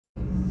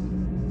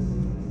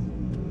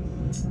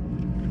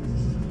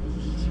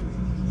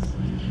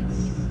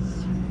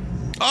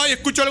¡Ay!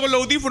 Escucho algo en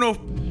los audífonos.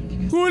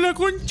 ¡Hola,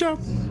 concha!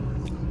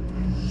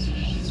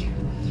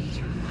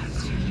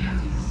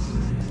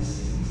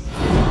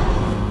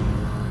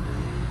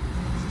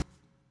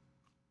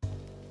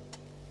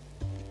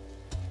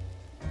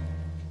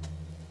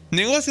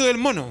 Negocio del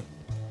mono.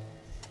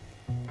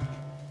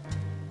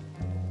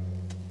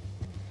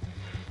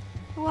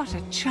 What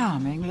a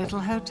charming little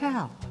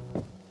hotel.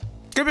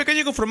 Qué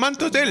pequeño y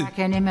conformante hotel.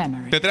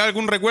 ¿Te trae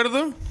algún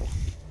recuerdo?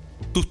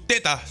 Tus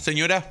tetas,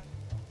 señora.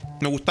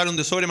 Me gustaron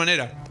de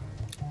sobremanera.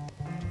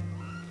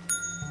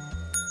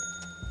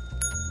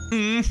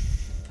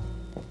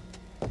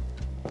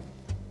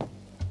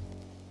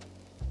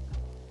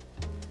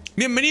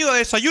 Bienvenido a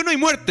Desayuno y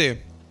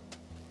Muerte.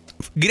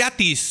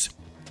 Gratis.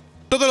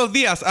 Todos los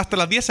días hasta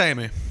las 10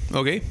 AM.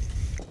 Ok.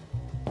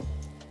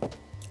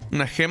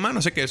 Una gema,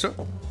 no sé qué es eso.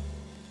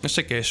 No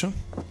sé qué es eso.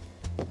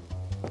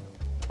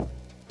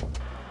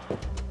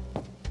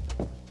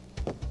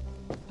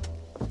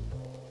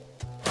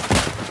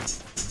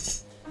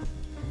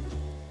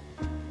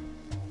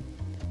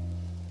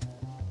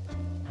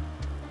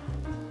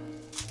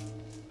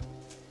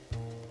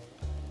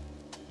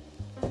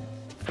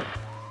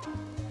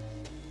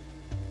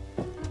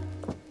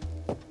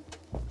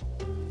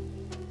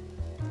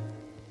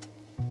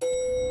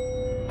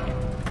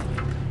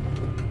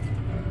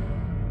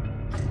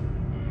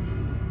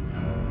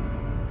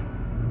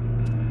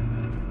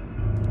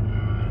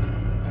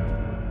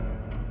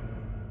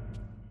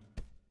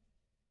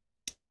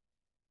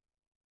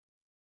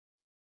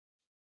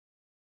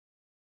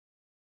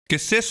 ¿Qué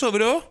es eso,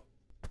 bro?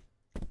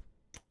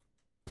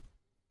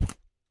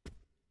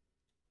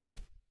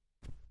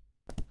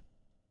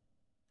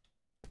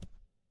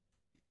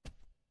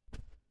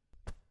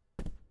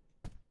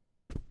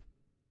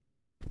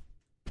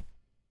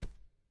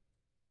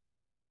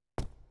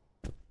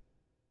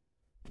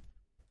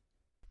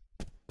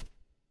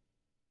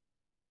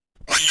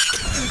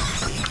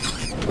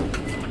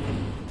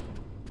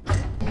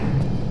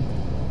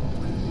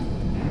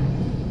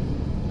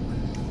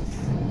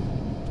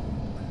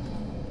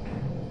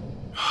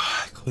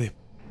 Joder.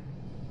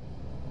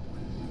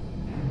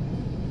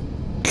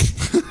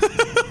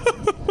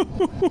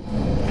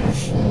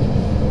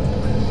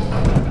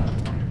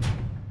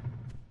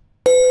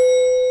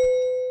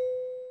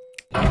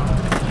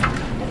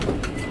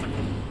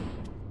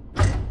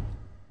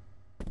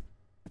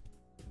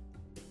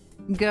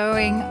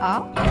 Going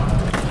up.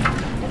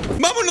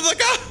 ¡Vámonos de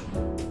acá!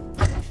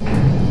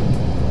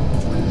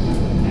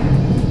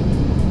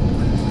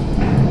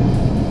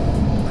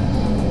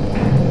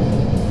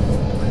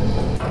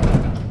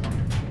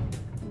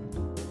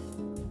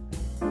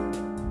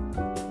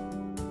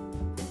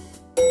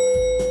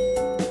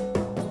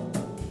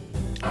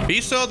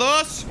 Piso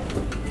 2.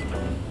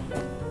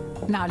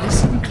 Now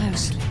listen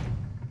closely.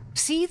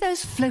 See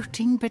those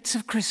floating bits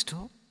of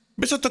crystal?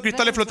 ¿Ves estos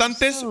cristales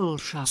flotantes?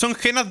 Son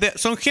gemas de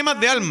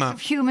alma,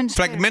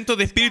 fragmentos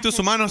de espíritus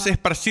humanos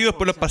esparcidos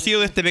por los pasillos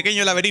de este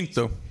pequeño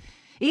laberinto.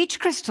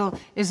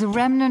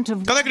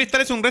 Cada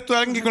cristal es un resto de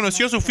alguien que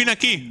conoció su fin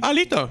aquí. ¡Ah,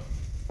 listo!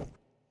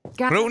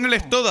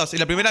 Reúneles todas y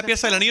la primera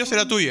pieza del anillo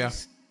será tuya.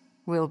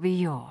 No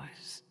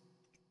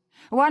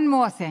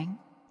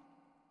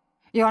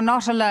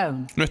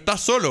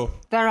estás solo.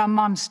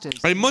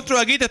 Hay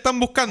monstruos aquí, te están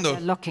buscando.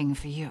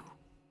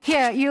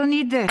 Here, you'll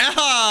need this.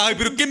 ¡Ay,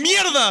 pero qué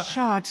mierda!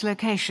 Shard's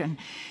location.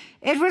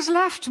 It was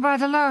left by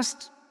the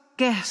last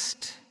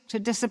guest to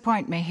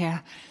disappoint me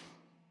here.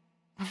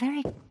 A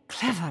very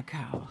clever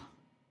girl,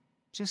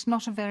 just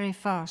not a very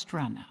fast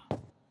runner.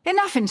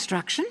 Enough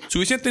instruction.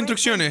 Suficientes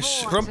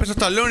instrucciones. Rompe esos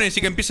talones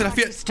y que empiece la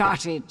fiesta.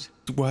 Started.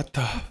 What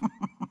the...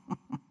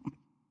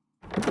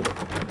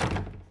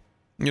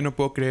 Yo no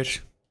puedo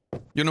creer.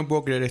 Yo no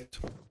puedo creer esto.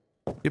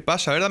 ¿Qué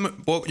pasa? ¿Verdad?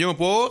 ¿Yo me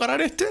puedo agarrar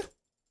este?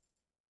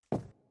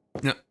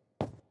 No.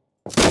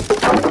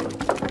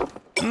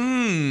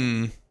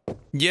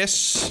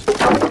 Yes.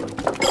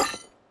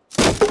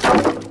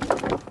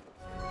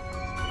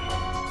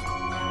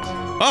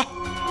 ¡Ah!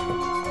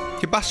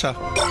 ¿Qué pasa?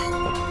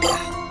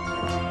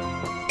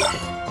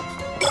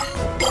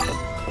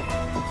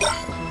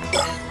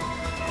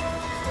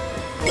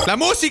 ¡La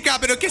música!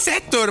 ¿Pero qué es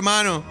esto,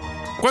 hermano?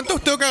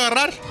 ¿Cuántos tengo que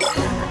agarrar?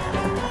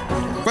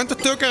 ¿Cuántos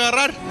tengo que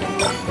agarrar?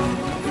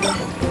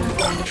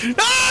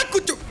 ¡Ah!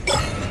 ¡Escucho!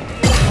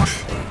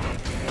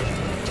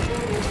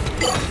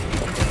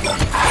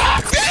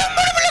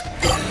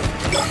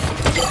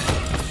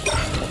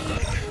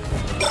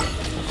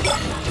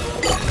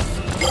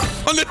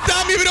 ¿Dónde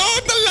está mi bro?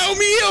 Está al lado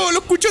mío. Lo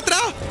escucho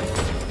atrás.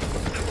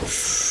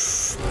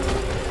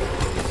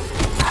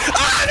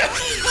 ¡Ah,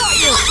 no!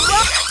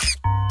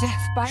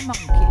 Death by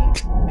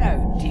monkey?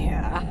 Oh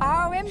dear,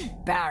 how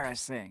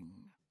embarrassing.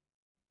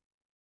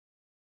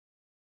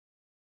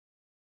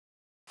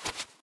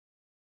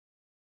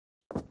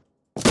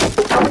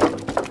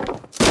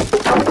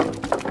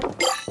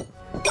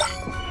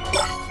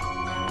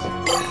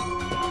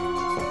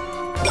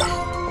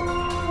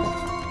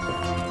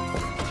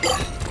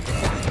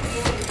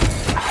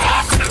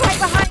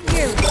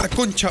 La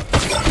concha.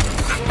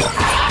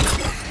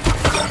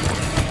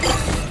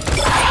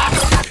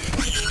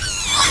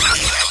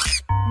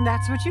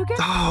 That's what you get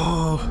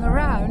Oh.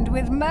 around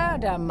with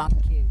murder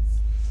monkeys.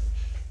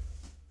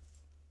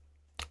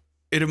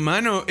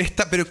 Hermano,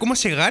 pero ¿cómo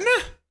se gana?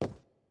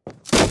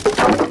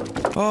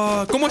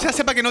 Oh, ¿cómo se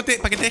hace para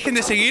que te dejen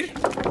de seguir?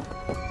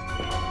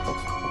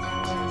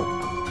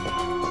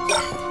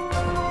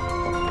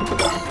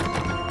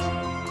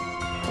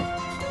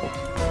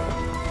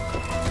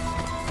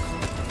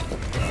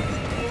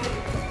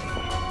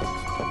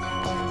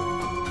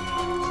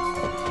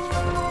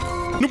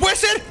 ¡No puede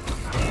ser!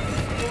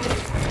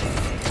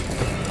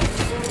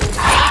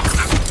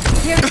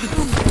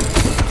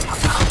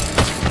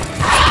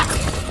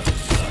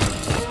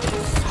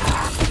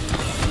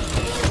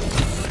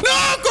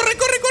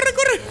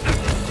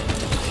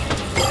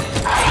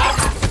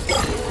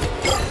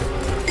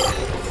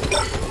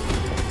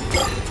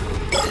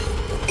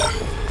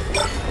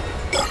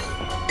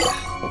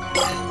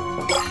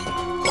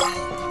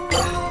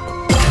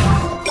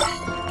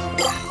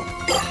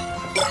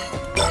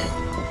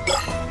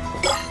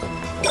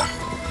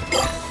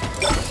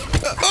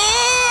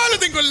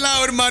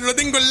 Hermano, lo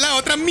tengo al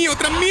lado, tras mío,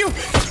 tras mío.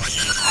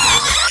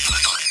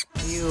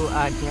 You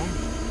are dead.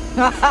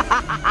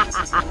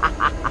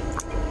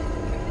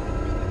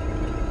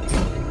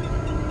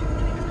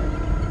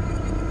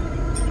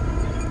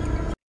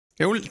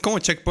 ¿Cómo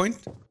checkpoint?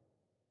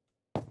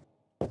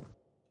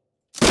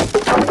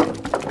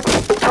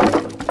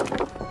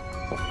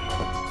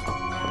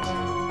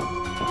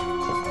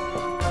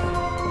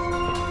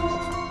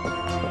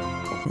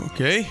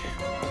 Ok.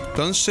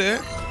 Entonces...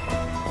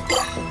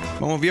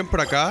 vamos bien por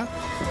acá.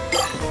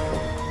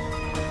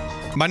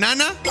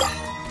 ¿Banana?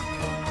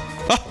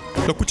 ¡Ah!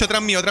 Lo escucho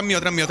atrás mío, atrás mío,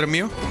 atrás mío, atrás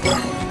mío.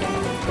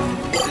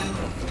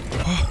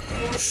 Oh.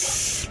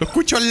 Lo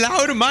escucho al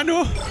lado,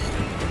 hermano.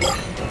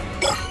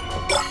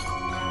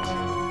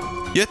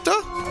 ¿Y esto?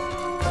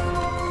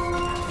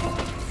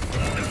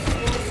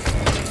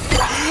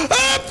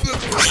 ¡Ah!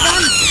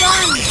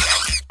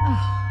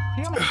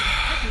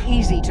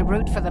 Easy to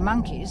root for the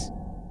monkeys.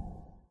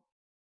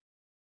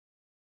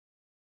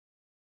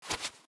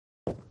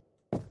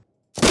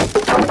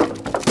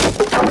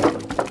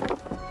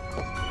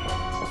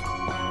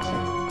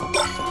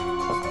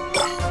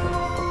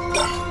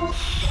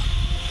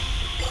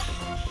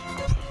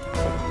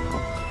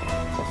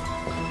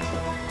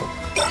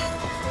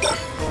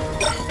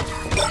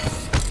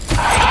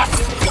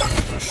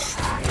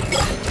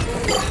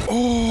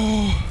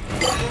 Oh.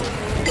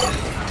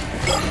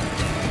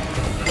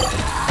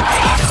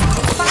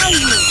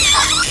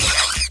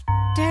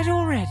 Dead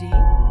already?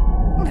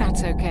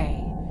 That's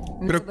okay.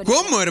 Pero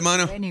 ¿cómo,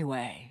 hermano?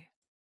 Anyway.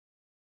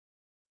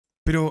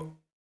 Pero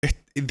 ¿es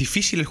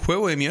difícil el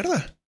juego de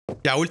mierda?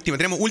 Ya,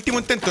 tenemos último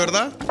intento,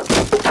 ¿verdad?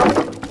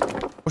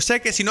 O sea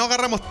que si no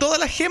agarramos todas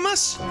las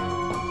gemas...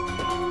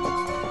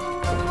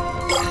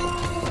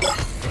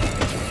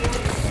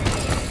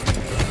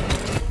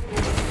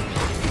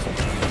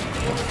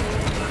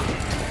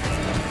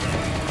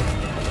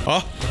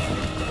 ¡Ah!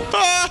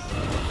 ¡Ah!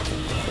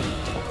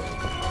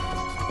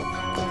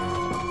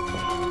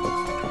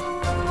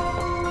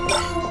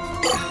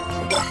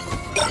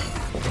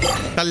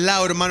 Está al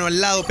lado, hermano,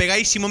 al lado.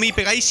 Pegadísimo a mí,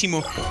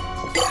 pegadísimo.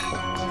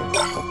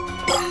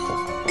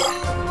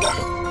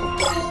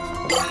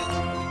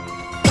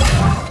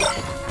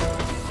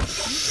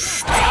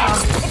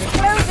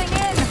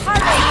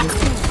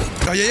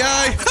 ¡Ay, ay,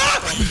 ay! ¡Ah!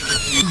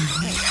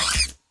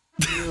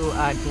 You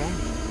are dead.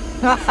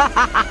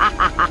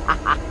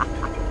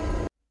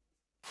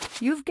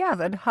 You've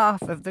gathered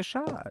half of the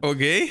shard.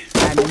 Ok.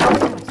 I'm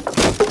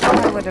impressed.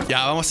 I would have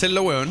Ya, vamos a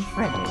hacerlo, weón.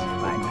 shredded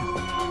by now.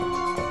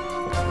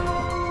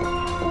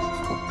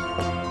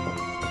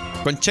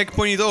 Con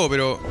checkpoint y todo,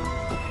 pero...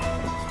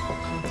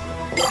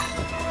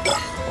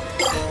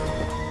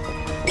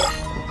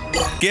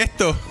 ¿qué es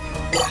esto?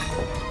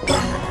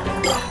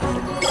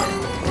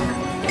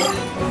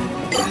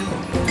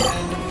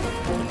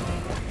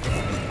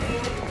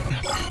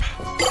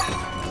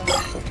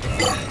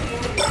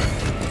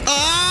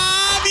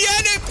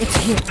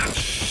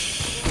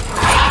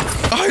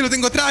 ¡Ay, lo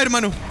tengo atrás,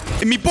 hermano!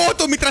 ¡En mi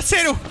poto, en mi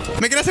trasero!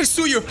 ¡Me quiere hacer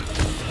suyo!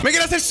 ¡Me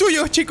quiere hacer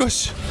suyo,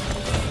 chicos!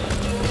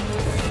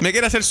 ¡Me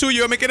quiere hacer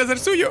suyo! ¡Me quiere hacer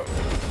suyo!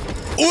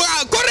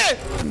 ¡Uah! ¡Corre!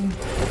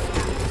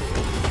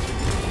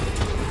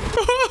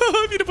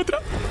 ¡Viene para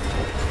atrás!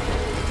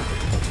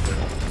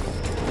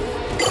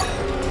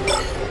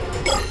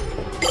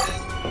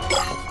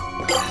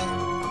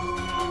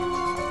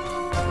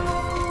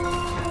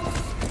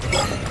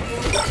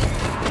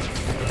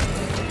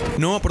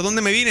 No, ¿por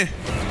dónde me vine?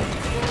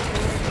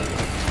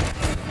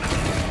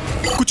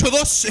 Escucho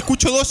dos,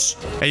 escucho dos.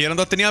 Ellos eran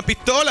dos, tenían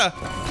pistola.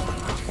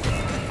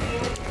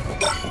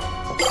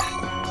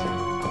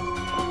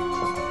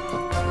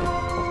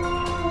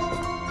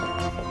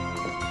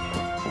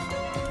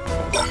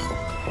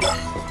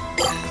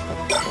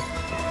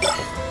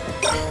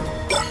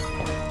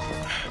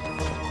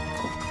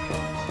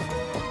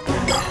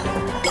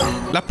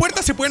 ¿Las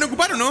puertas se pueden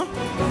ocupar o no?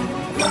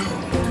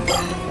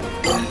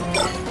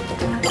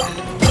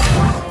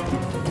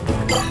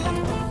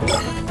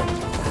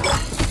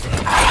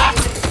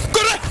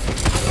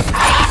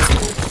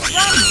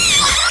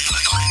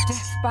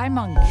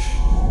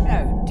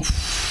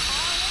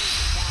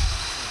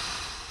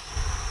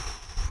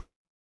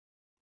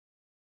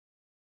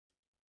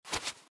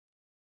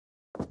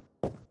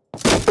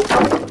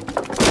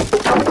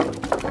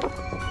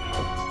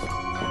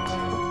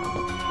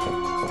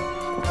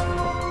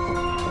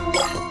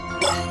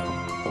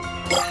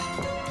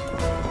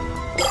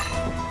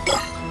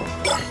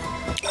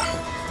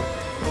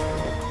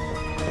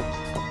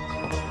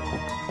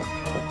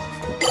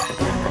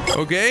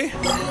 Ok.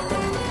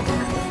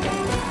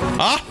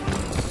 ¡Ah!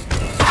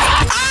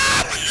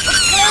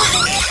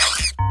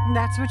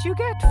 That's what you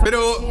get for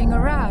Pero... being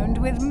around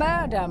with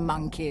murder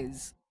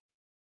monkeys.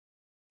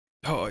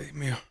 Ay, Dios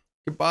mío.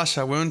 ¿Qué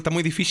pasa, weón? Está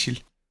muy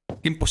difícil.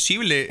 Qué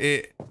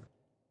imposible.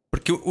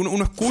 Porque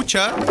uno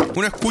escucha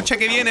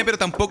que viene, pero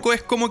tampoco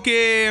es como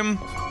que...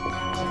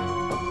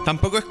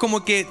 Tampoco es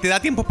como que te da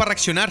tiempo para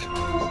reaccionar.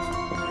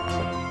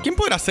 ¿Quién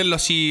podrá hacerlo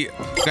así?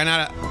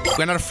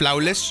 Ganar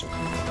flawless.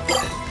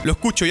 Lo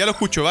escucho, ya lo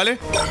escucho, ¿vale?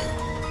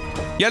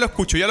 Ya lo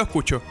escucho, ya lo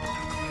escucho.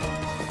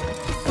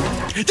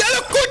 ¡Ya lo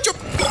escucho!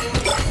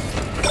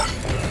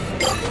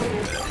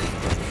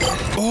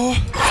 Oh.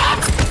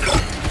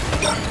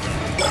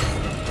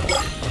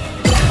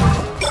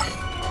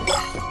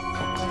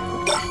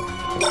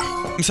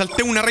 Me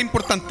salté una re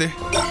importante.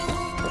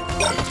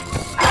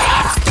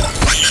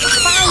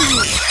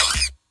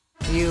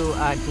 You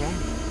are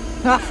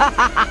dead.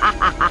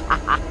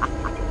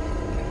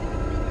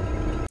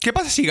 ¿Qué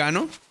pasa si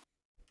gano?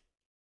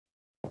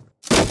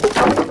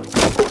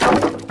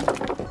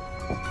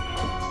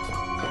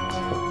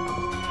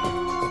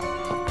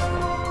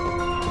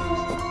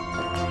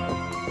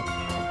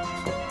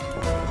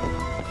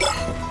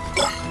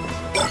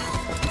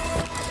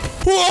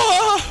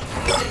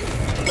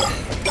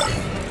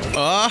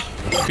 ¡Ah!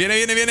 Viene,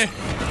 viene, viene.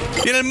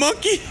 Viene el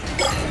monkey.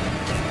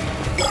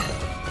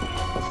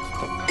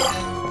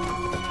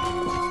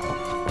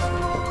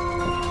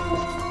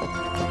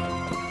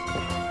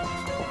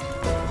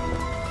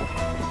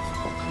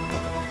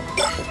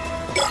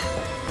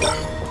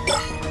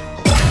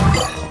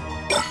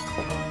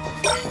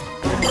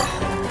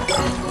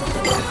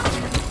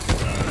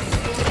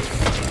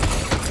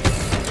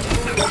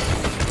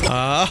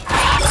 ¡Ah!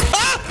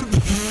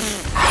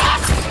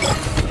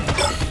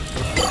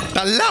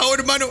 ¡Está al lado,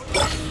 hermano!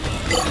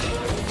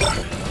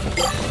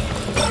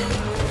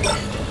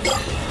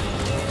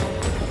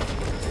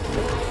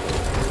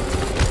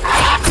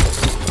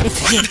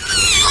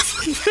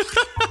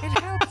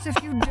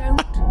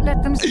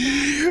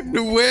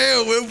 No,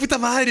 weón, puta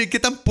madre, qué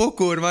tan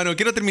poco, hermano.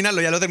 Quiero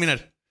terminarlo, ya lo voy a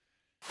terminar.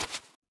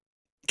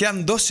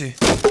 Quedan 12.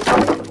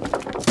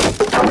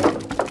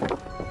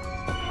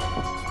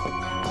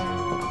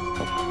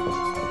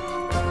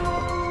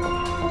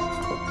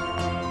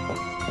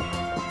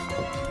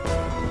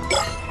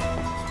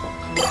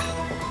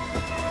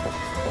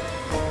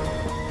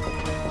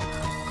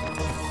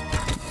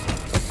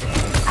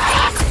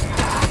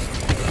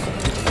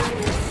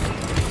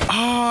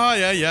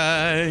 Ay, ay,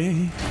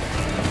 ay.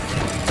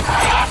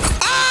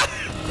 ¡Ah!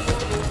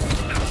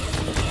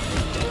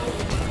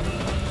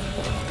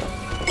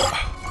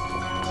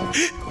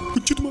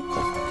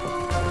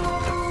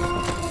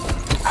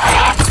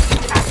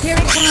 Here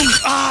it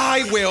comes.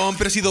 Ay, weón,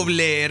 pero sí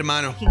doblé,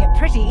 hermano. Making it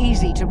pretty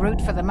easy to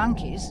root for the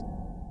monkeys.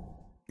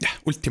 Ya,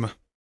 última.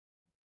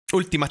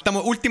 Última,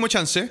 estamos, último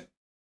chance.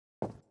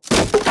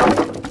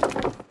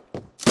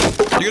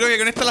 Yo creo que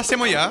con esta la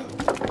hacemos ya.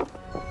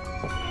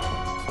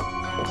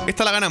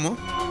 Esta la ganamos.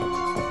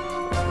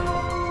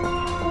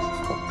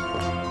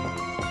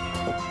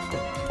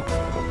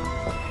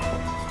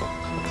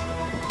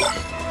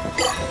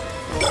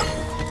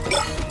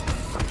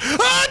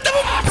 ¡Ah!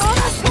 ¡Estamos!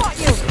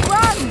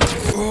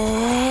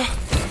 Oh.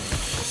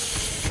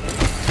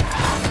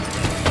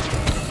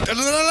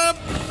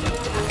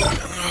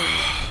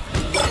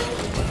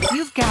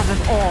 You've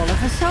gathered all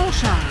of the soul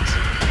shards.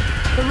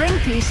 The ring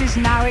piece is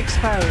now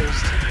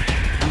exposed,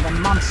 and the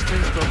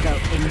monsters will go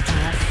into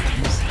a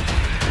frenzy.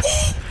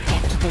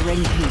 Get to the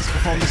ring piece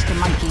before Mr.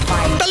 Monkey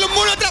finds. ¡Están los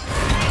monos atrás!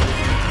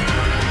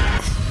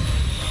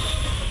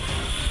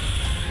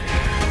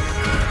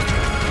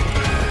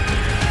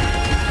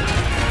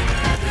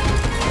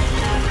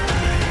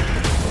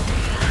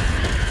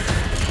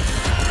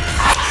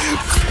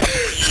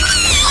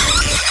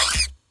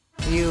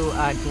 You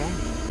are dead.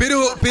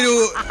 Pero...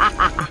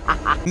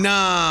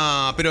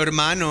 No, pero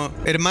hermano,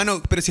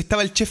 pero si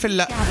estaba el chef en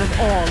la...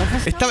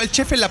 Estaba el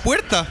chef en la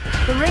puerta.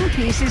 The ring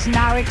piece is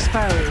now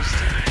exposed,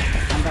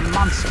 and the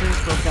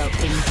monsters will go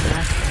into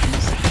a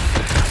frenzy.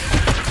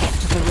 Get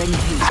to the ring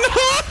piece.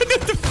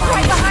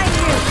 Right behind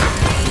you.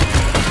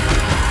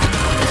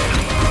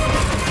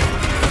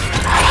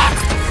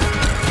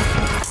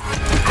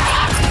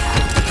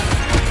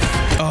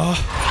 Oh.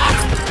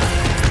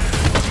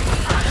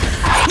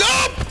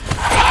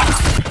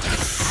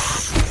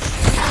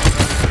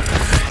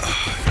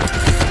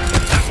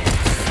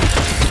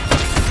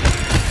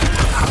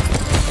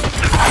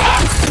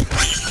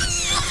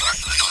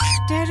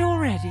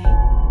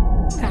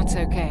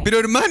 Pero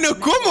hermano,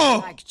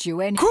 ¿cómo?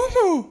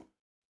 ¿Cómo?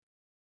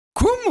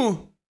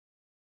 ¿Cómo?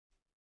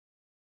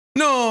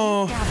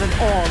 No. Gathered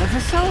all of the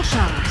soul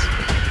shards.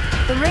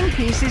 The ring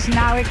piece is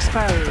now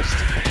exposed,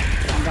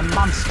 and the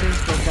monsters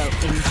will go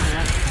into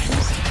a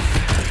frenzy.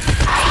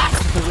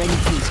 After the ring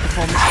piece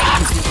before Mr.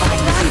 Monkey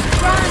finds you.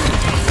 Run!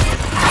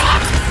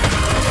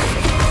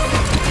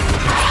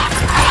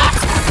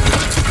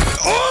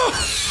 ¡Oh!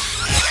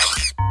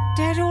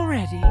 Dead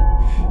already?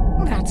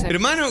 That's okay.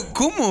 Hermano,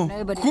 ¿cómo?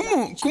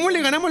 ¿Cómo? ¿Cómo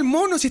le ganamos al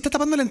mono si está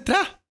tapando la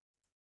entrada?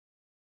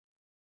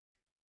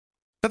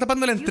 Está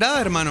tapando la entrada,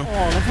 hermano.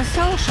 All of the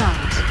soul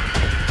shards.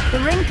 The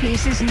ring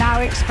piece is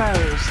now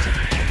exposed,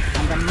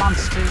 and the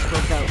monsters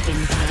will go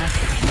into their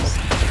hands.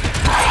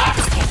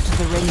 Get to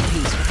the ring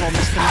piece before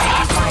Mr.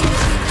 Monkey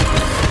finds you.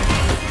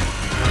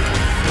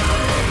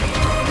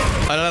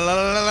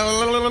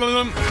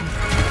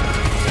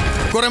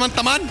 ¡Corre,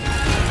 Mantaman!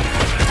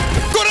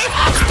 ¡Corre!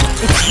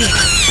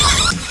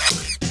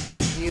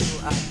 You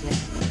are dead.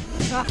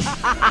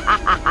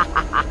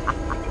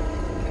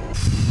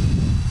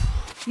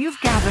 You've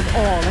gathered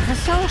all of the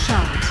soul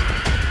shards.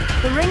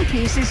 The ring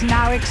piece is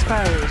now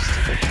exposed,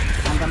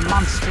 and the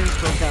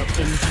monsters will go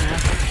into their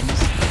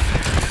hands.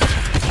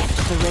 Get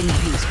to the ring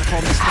piece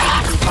before Mr.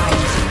 Monkey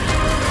finds you.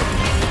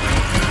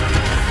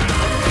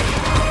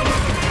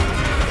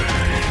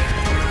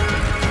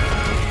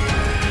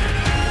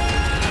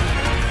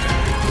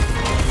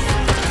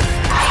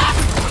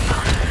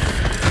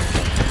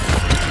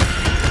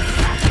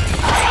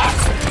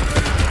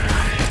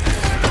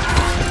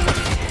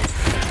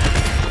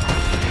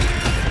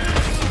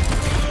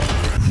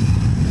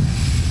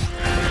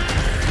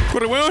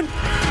 ¡Corre, weón!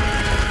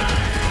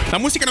 La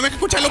música no me deja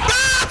escucharlo.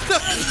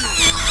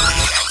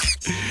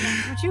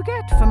 What you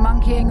get for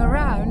monkeying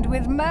around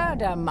with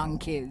murder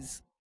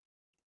monkeys.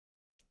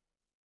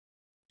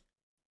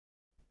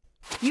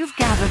 You've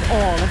gathered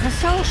all of the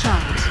soul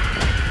shards.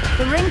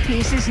 The ring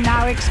piece is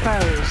now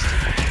exposed,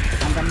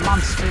 and the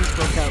monsters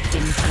will go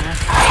into their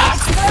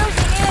hands.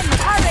 Closing in!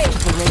 Hurry!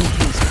 The ring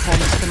piece before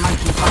Mr.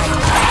 Monkey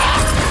finds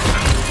you.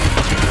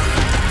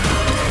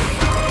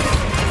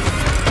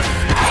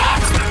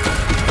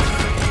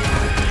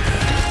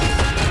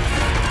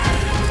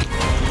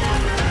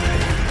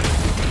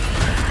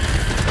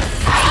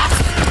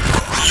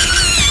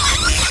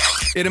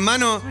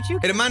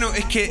 Hermano,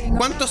 es que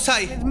 ¿cuántos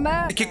hay?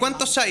 Es que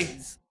 ¿cuántos hay?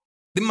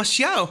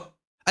 Demasiado.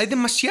 Hay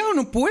demasiado,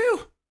 no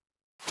puedo.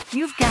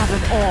 You've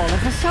gathered all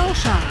of the soul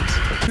shards.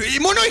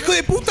 ¡Mono, hijo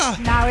de puta!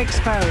 Now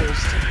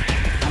exposed,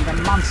 and the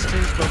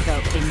monsters will go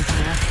into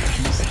their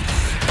hands.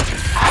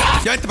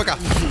 Ya vente para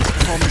acá.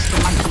 Before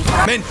Mr. Monkey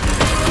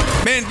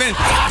finds Ven.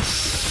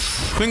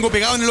 Vengo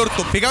pegado en el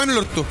orto,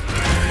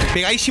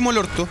 pegadísimo al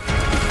orto.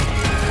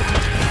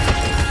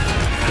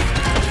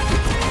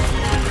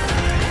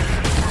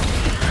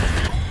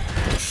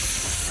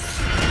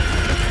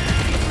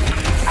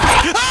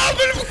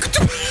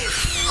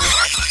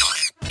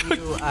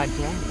 you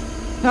again.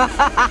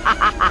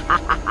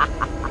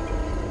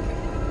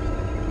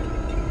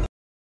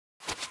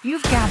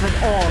 You've gathered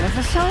all of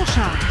the soul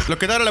shards. Los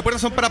que te abren la puerta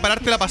son para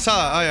pararte la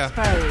pasada. Ah, ya.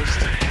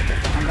 Exposed,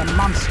 and the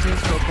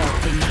monsters will go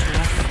into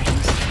their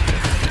hands.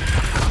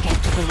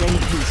 Get to the ring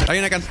piece. Hay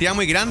una cantidad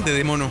muy grande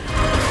de monos.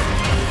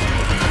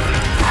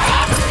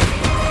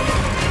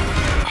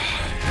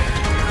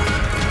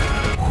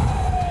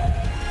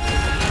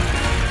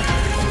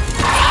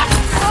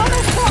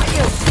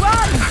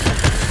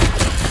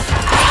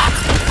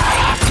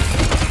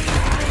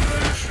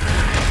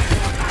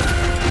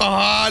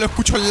 ¡Ah! Lo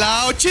escucho al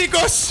lado,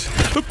 chicos.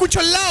 Lo escucho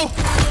al lado.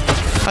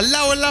 Al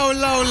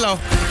lado.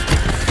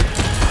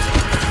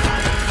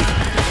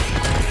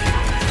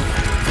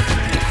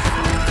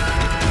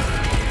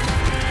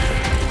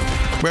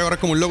 Voy a agarrar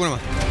como un loco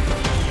nomás.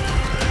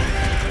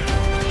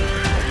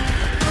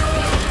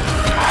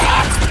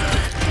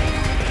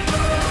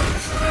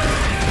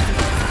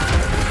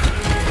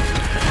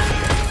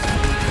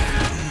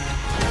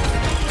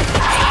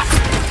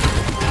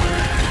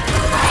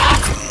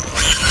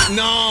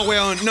 No,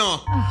 weón,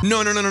 no.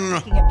 No.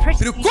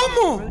 ¿Pero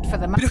cómo?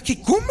 Pero es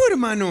que ¿cómo,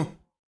 hermano?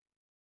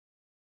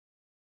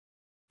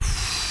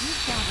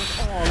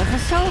 All of the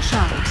soul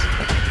shards.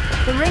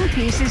 The ring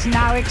piece is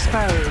now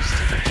exposed,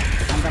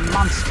 and the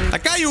monsters.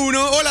 Acá hay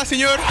uno. Hola,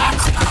 señor.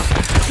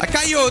 Acá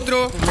hay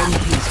otro.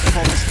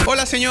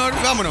 Hola, señor.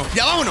 Vámonos.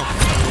 Ya, vámonos.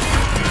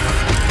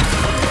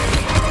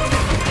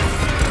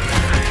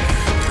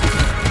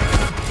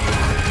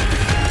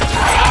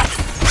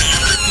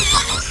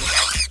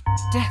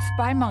 Death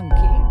by monkey?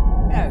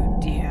 Oh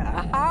dear,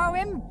 how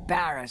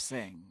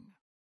embarrassing.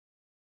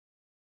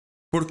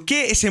 ¿Por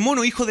qué ese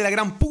mono hijo de la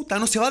gran puta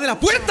no se va de la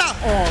puerta?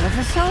 All of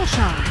the soul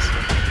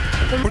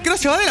shards. ¿Por qué no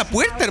se va de la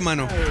puerta,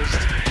 hermano?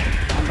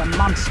 And the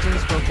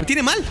monsters will Me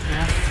tiene mal.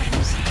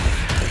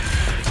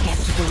 get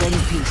to the ring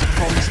piece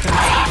before Mr.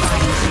 Monkey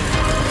finds you.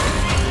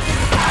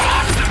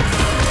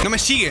 No me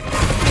sigue.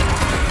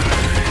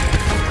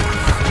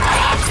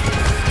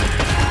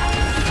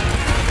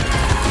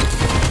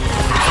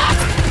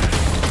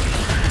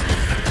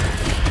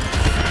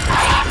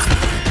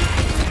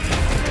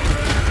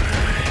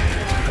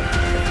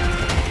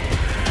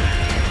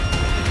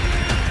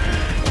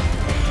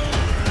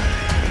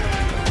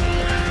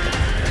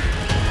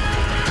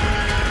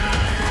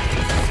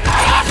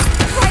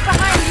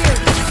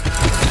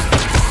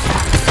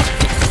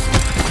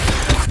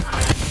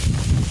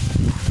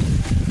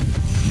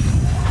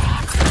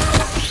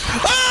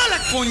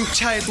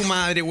 Concha de tu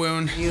madre,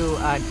 weón. You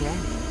are dead.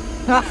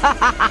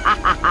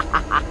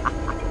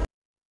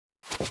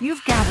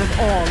 You've gathered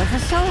all of the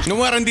soul. No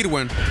me voy a rendir,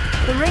 weón.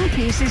 The ring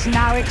piece is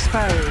now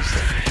exposed,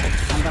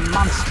 and the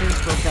monsters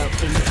will go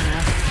into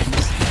their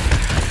hands.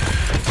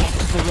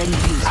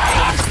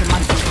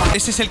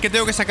 Ese es el que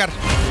tengo que sacar.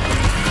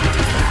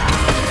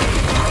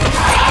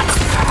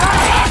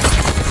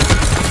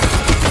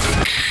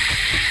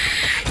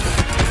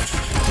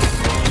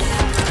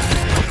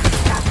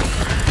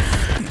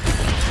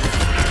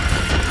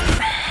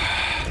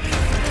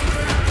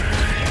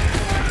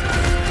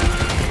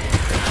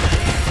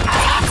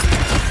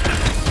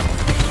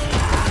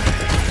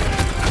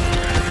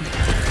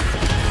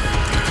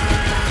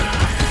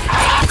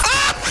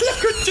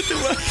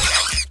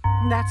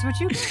 That's what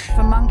you get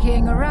for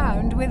monkeying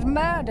around with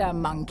murder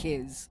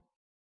monkeys.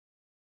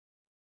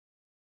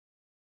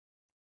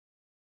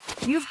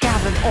 You've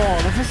gathered all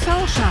of the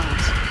soul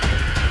shards.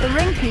 The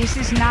ring piece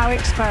is now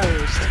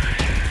exposed,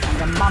 and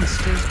the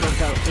monsters will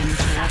go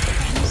into a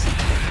frenzy.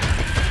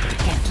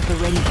 Get to the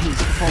ring piece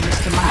before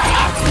Mr. Monkey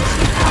opens.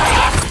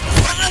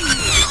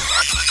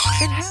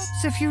 It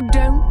helps if you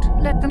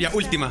don't let them. Ya,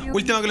 última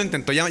que lo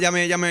intento. Ya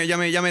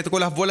me tocó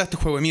las bolas este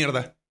juego de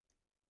mierda.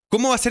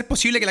 ¿Cómo va a ser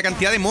posible que la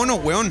cantidad de monos,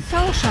 weón?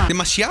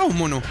 Demasiados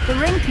monos.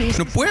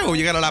 No puedo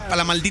llegar a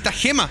la maldita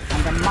gema.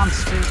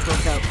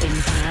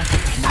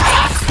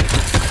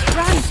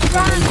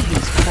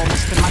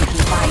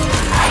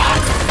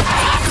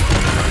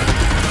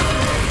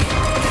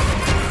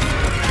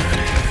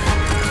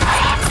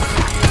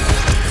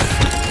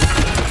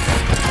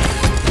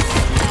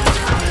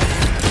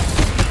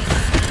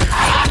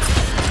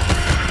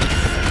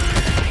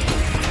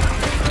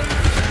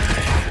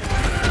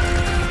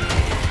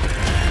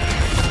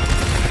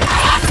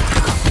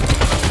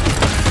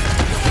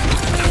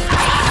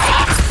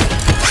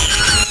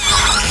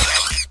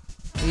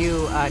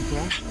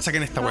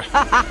 Saquen esta weá.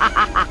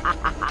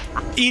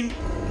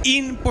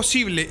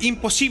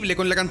 Imposible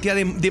con la cantidad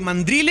de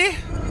mandriles.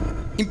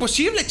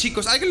 Imposible,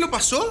 chicos. ¿Alguien lo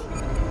pasó?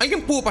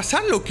 ¿Alguien pudo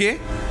pasarlo o qué?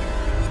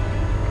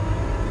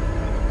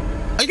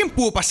 ¿Alguien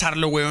pudo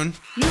pasarlo, weón?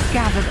 You've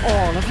gathered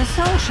all of the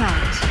soul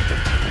shards.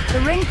 The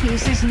ring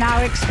piece is now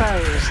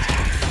exposed,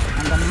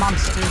 and the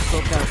monsters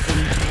will go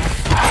into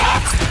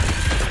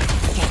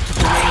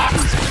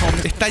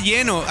it. Está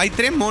lleno. Hay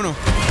 3 monos.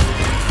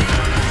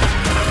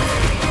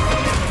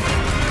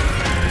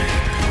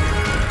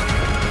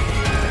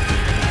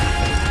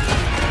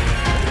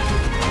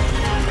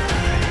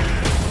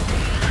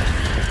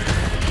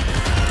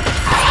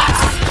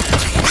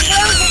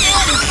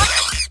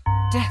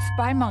 Death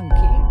by monkey?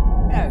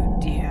 Oh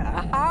dear,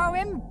 how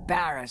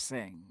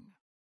embarrassing.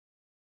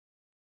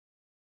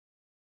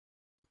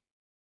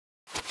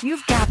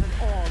 You've gathered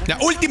all. La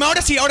última,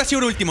 ahora sí,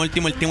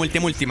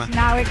 última.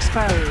 Now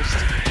exposed.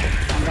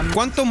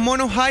 ¿Cuántos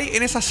monos hay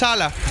en esa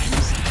sala?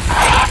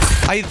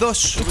 Hay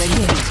 2.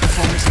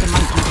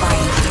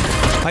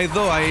 Hay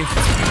 2 ahí.